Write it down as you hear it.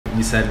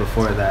You said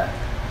before that,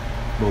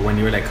 but when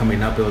you were like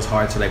coming up, it was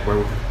hard to like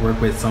work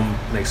with some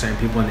like certain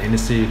people in the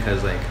industry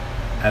because like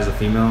as a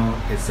female,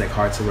 it's like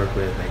hard to work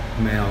with like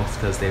males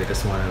because they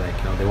just want to like,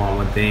 you know, they want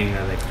one thing,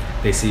 or like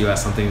they see you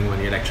as something.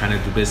 When you're like trying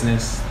to do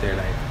business, they're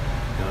like,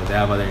 you know, they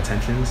have other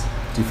intentions.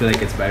 Do you feel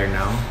like it's better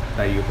now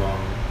that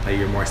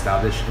you're more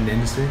established in the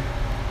industry?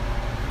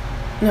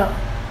 No.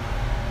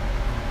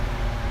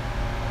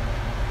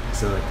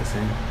 Still like the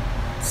same?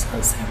 Still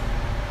the same.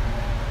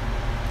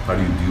 How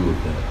do you deal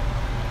with that?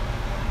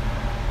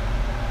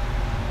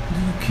 Do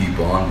you keep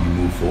on, do you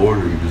move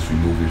forward, or you just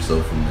remove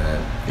yourself from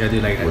that? Yeah, do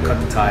you like cut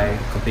the tie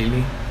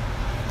completely?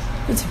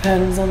 It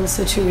depends on the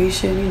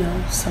situation, you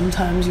know.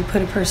 Sometimes you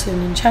put a person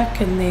in check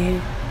and they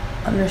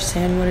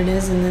understand what it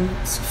is, and then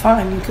it's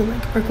fine. You can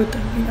like work with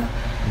them, you know.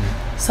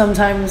 Mm-hmm.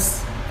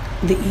 Sometimes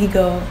the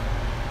ego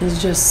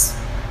is just,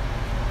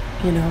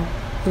 you know,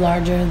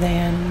 larger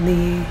than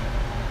the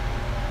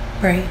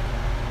brain.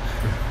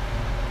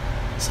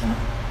 So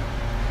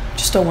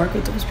just don't work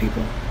with those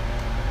people.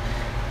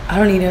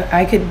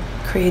 I could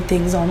create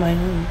things on my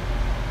own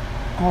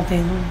all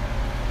day long.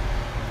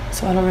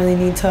 So I don't really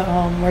need to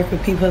work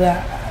with people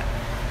that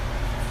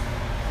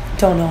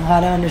don't know how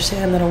to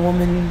understand that a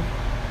woman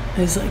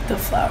is like the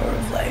flower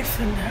of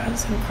life and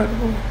has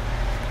incredible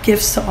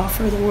gifts to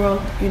offer the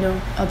world, you know,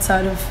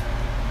 outside of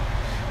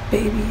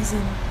babies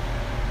and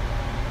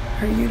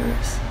her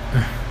uterus.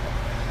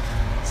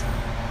 So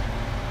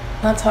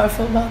that's how I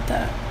feel about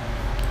that.